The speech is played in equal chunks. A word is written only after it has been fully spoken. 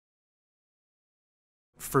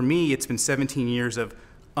for me, it's been 17 years of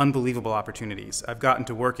unbelievable opportunities. I've gotten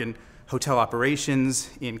to work in hotel operations,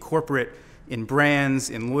 in corporate, in brands,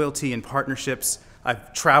 in loyalty, in partnerships.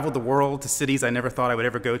 I've traveled the world to cities I never thought I would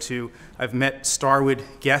ever go to. I've met Starwood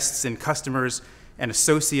guests and customers and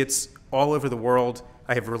associates all over the world.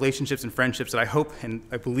 I have relationships and friendships that I hope and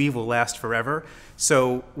I believe will last forever.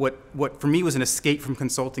 So what for me was an escape from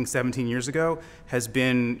consulting 17 years ago has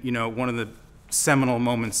been, one of the seminal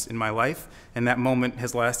moments in my life, and that moment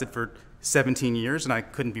has lasted for 17 years, and I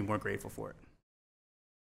couldn't be more grateful for it.